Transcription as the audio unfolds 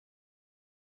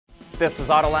This is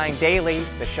Autoline Daily,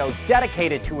 the show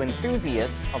dedicated to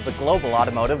enthusiasts of the global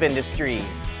automotive industry.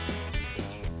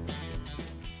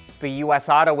 The U.S.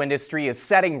 auto industry is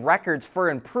setting records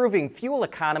for improving fuel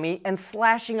economy and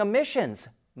slashing emissions,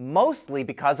 mostly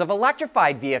because of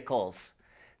electrified vehicles.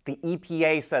 The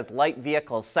EPA says light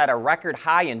vehicles set a record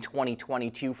high in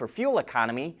 2022 for fuel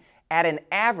economy at an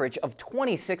average of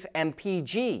 26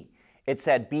 mpg. It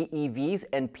said BEVs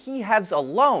and PHEVs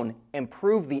alone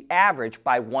improved the average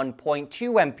by 1.2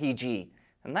 mpg.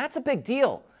 And that's a big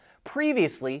deal.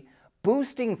 Previously,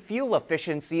 boosting fuel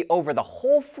efficiency over the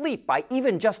whole fleet by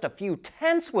even just a few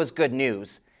tenths was good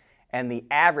news. And the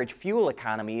average fuel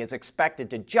economy is expected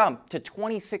to jump to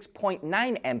 26.9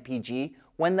 mpg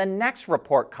when the next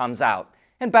report comes out.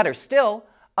 And better still,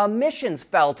 emissions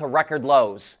fell to record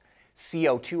lows.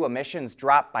 CO2 emissions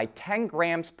dropped by 10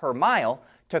 grams per mile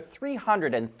to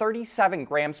 337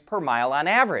 grams per mile on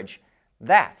average.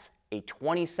 That's a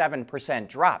 27%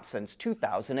 drop since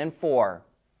 2004.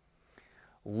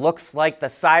 Looks like the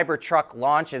Cybertruck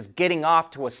launch is getting off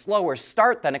to a slower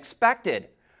start than expected.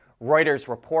 Reuters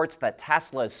reports that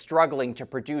Tesla is struggling to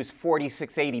produce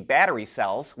 4680 battery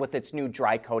cells with its new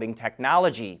dry coating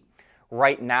technology.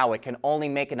 Right now, it can only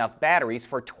make enough batteries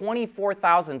for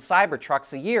 24,000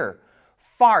 Cybertrucks a year,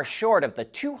 far short of the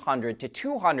 200 to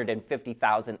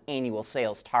 250,000 annual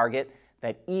sales target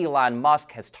that Elon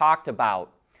Musk has talked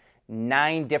about.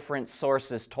 9 different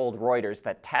sources told Reuters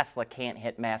that Tesla can't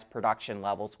hit mass production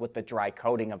levels with the dry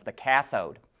coating of the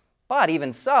cathode. But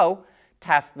even so,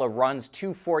 Tesla runs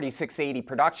 2 4680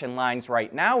 production lines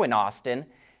right now in Austin,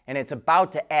 and it's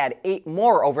about to add 8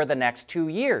 more over the next 2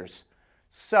 years.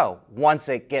 So, once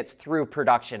it gets through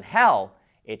production hell,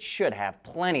 it should have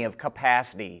plenty of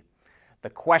capacity. The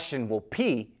question will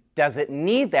be, does it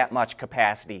need that much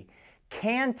capacity?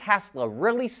 Can Tesla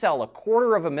really sell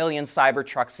 250,000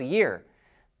 Cybertrucks a year?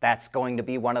 That's going to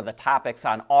be one of the topics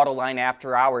on Autoline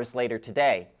After Hours later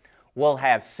today. We'll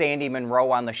have Sandy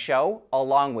Monroe on the show,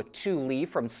 along with Tu Lee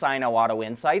from Sino Auto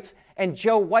Insights and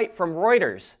Joe White from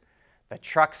Reuters. The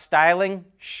truck styling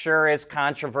sure is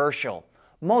controversial.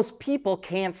 Most people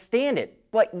can't stand it,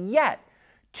 but yet,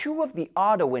 2 of the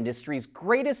auto industry's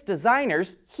greatest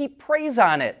designers heap praise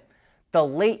on it. The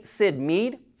late Sid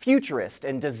Mead, futurist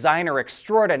and designer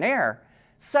extraordinaire,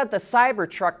 said the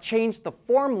Cybertruck changed the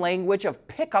form language of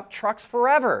pickup trucks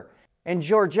forever. And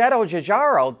Giorgetto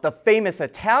Giugiaro, the famous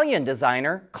Italian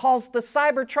designer, calls the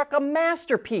Cybertruck a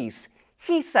masterpiece.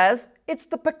 He says it's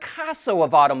the Picasso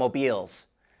of automobiles.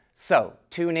 So,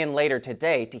 tune in later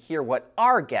today to hear what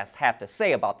our guests have to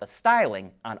say about the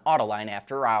styling on Autoline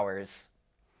After Hours.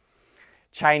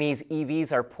 Chinese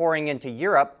EVs are pouring into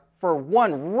Europe for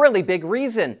one really big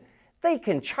reason. They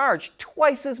can charge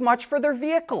twice as much for their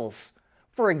vehicles.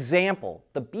 For example,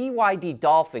 the BYD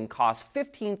Dolphin costs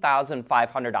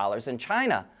 $15,500 in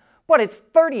China, but it's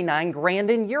 $39,000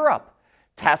 in Europe.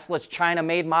 Tesla's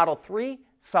China-made Model 3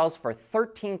 sells for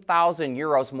 13,000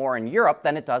 euros more in Europe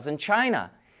than it does in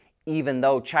China. Even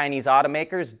though Chinese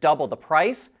automakers double the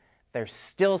price, they're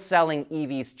still selling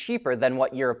EVs cheaper than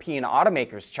what European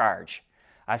automakers charge.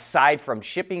 Aside from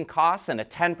shipping costs and a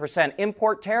 10%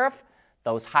 import tariff,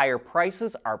 those higher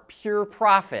prices are pure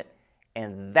profit,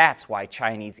 and that's why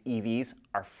Chinese EVs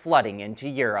are flooding into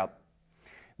Europe.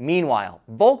 Meanwhile,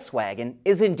 Volkswagen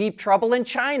is in deep trouble in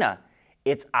China.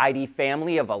 Its ID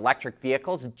family of electric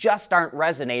vehicles just aren't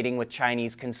resonating with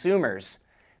Chinese consumers.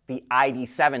 The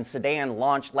ID.7 sedan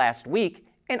launched last week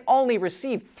and only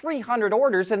received 300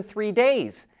 orders in 3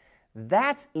 days.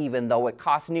 That's even though it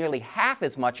costs nearly half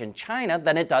as much in China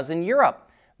than it does in Europe.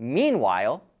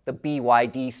 Meanwhile, the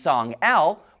BYD Song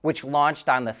L, which launched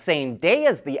on the same day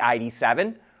as the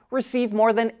ID.7, received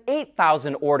more than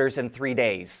 8,000 orders in 3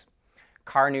 days.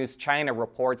 Car News China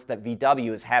reports that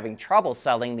VW is having trouble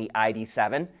selling the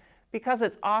ID.7 because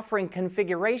it's offering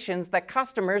configurations that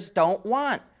customers don't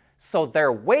want. So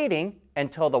they're waiting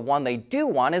until the one they do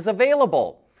want is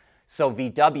available. So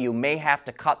VW may have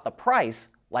to cut the price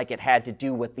like it had to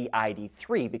do with the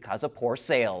ID.3 because of poor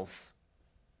sales.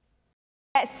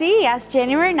 At CES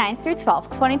January 9th through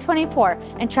 12th, 2024,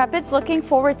 Intrepid's looking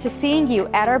forward to seeing you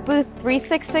at our booth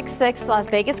 3666 Las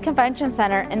Vegas Convention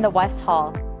Center in the West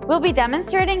Hall. We'll be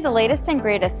demonstrating the latest and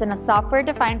greatest in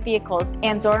software-defined vehicles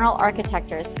and zonal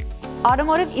architectures,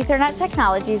 automotive Ethernet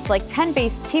technologies like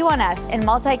 10-base T1S and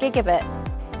multi-gigabit.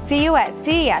 See you at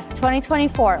CES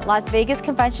 2024 Las Vegas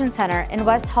Convention Center in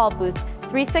West Hall booth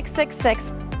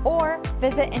 3666 or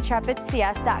visit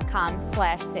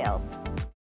intrepidcs.com/sales.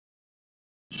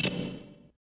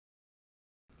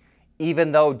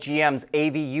 Even though GM's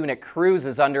AV unit Cruise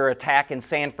is under attack in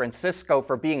San Francisco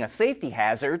for being a safety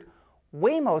hazard,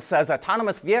 Waymo says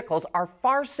autonomous vehicles are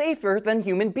far safer than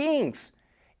human beings.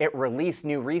 It released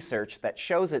new research that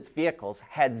shows its vehicles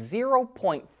had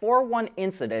 0.41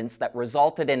 incidents that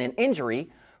resulted in an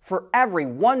injury for every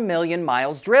 1 million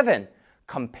miles driven,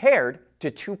 compared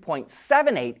to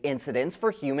 2.78 incidents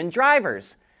for human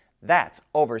drivers. That's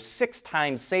over 6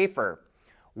 times safer.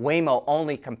 Waymo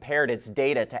only compared its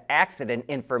data to accident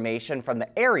information from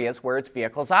the areas where its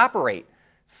vehicles operate,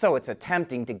 so it's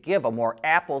attempting to give a more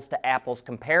apples-to-apples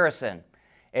comparison.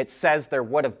 It says there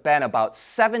would have been about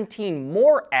 17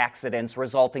 more accidents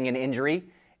resulting in injury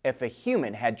if a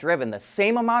human had driven the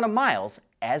same amount of miles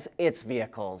as its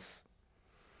vehicles.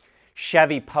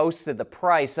 Chevy posted the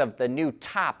price of the new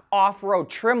top off-road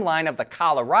trim line of the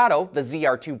Colorado, the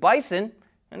ZR2 Bison,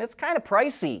 and it's kind of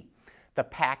pricey. The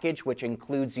package, which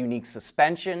includes unique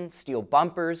suspension, steel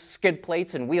bumpers, skid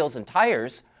plates, and wheels and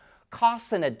tires,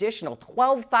 costs an additional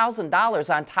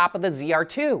 $12,000 on top of the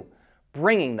ZR2,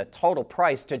 bringing the total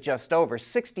price to just over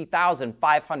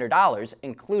 $60,500,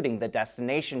 including the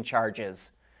destination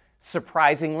charges.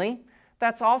 Surprisingly,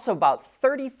 that's also about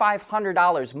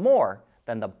 $3,500 more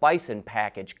than the Bison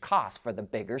package costs for the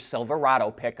bigger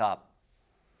Silverado pickup.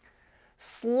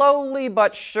 Slowly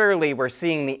but surely, we're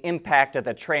seeing the impact of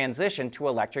the transition to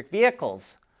electric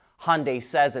vehicles. Hyundai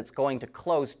says it's going to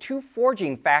close 2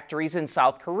 forging factories in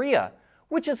South Korea,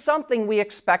 which is something we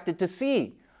expected to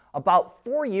see. About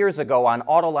 4 years ago on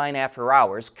Autoline After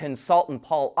Hours, consultant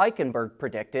Paul Eichenberg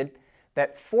predicted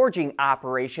that forging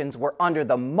operations were under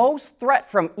the most threat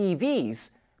from EVs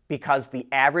because the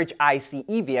average ICE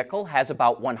vehicle has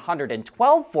about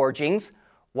 112 forgings,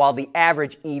 while the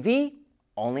average EV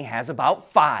only has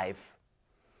about 5.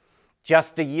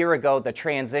 Just a year ago, the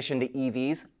transition to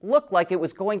EVs looked like it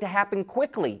was going to happen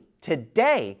quickly.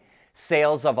 Today,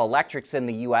 sales of electrics in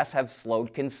the US have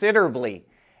slowed considerably,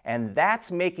 and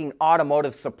that's making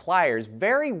automotive suppliers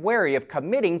very wary of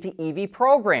committing to EV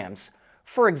programs.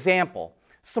 For example,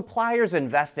 suppliers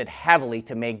invested heavily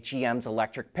to make GM's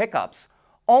electric pickups,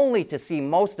 only to see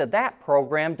most of that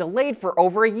program delayed for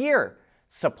over a year.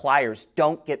 Suppliers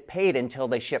don't get paid until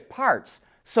they ship parts,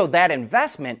 so that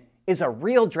investment is a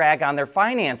real drag on their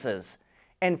finances.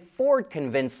 And Ford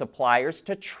convinced suppliers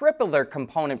to triple their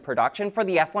component production for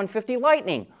the F-150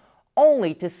 Lightning,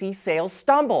 only to see sales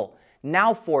stumble.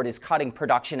 Now Ford is cutting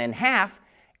production in half,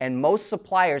 and most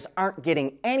suppliers aren't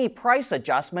getting any price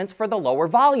adjustments for the lower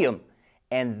volume.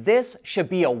 And this should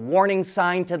be a warning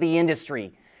sign to the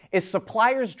industry. If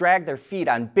suppliers drag their feet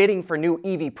on bidding for new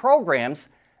EV programs,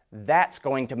 that's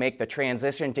going to make the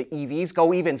transition to EVs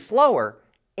go even slower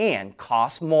and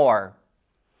cost more.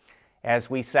 As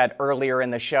we said earlier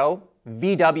in the show,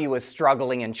 VW is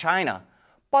struggling in China,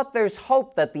 but there's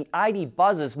hope that the ID.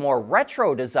 Buzz's more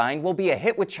retro design will be a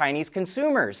hit with Chinese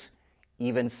consumers.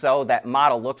 Even so, that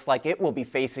model looks like it will be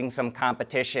facing some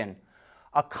competition.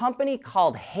 A company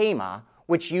called Haima,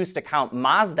 which used to count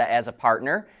Mazda as a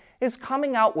partner, is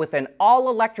coming out with an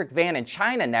all-electric van in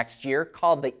China next year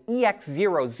called the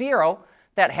EX00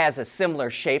 that has a similar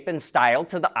shape and style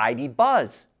to the ID.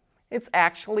 Buzz. It's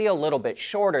actually a little bit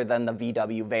shorter than the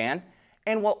VW van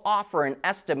and will offer an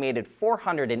estimated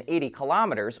 480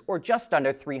 kilometers or just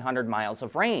under 300 miles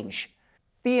of range.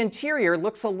 The interior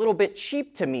looks a little bit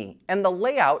cheap to me, and the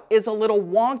layout is a little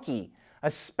wonky,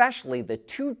 especially the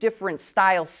 2 different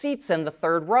style seats in the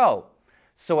 3rd row.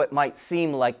 So it might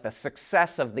seem like the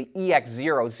success of the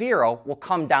EX00 will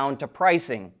come down to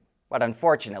pricing, but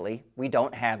unfortunately, we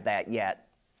don't have that yet.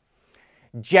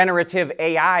 Generative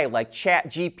AI like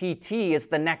ChatGPT is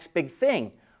the next big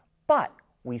thing, but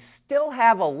we still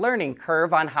have a learning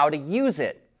curve on how to use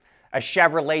it. A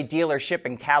Chevrolet dealership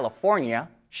in California,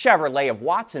 Chevrolet of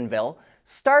Watsonville,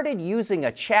 started using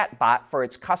a chatbot for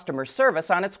its customer service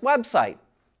on its website.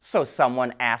 So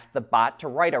someone asked the bot to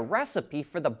write a recipe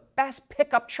for the best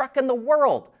pickup truck in the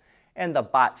world, and the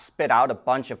bot spit out a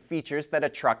bunch of features that a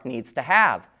truck needs to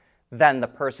have. Then the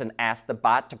person asked the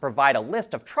bot to provide a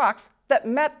list of trucks that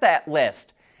met that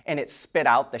list, and it spit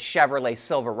out the Chevrolet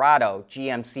Silverado,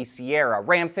 GMC Sierra,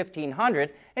 Ram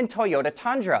 1500, and Toyota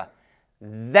Tundra.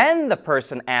 Then the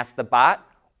person asked the bot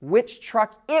which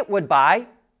truck it would buy,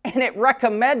 and it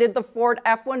recommended the Ford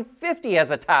F-150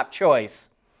 as a top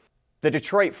choice. The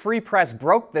Detroit Free Press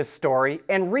broke this story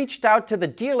and reached out to the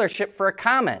dealership for a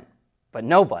comment, but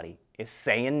nobody is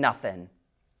saying nothing.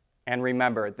 And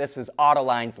remember, this is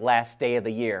Autoline's last day of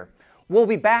the year. We'll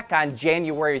be back on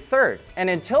January 3rd, and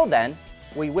until then,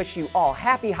 we wish you all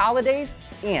happy holidays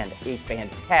and a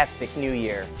fantastic new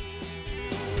year.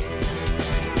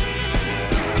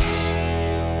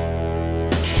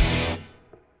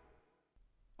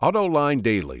 Autoline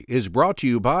Daily is brought to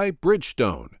you by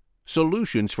Bridgestone.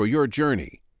 solutions for your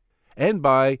journey. And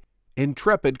by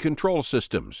Intrepid Control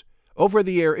Systems,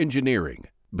 over-the-air engineering.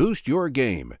 Boost your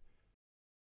game.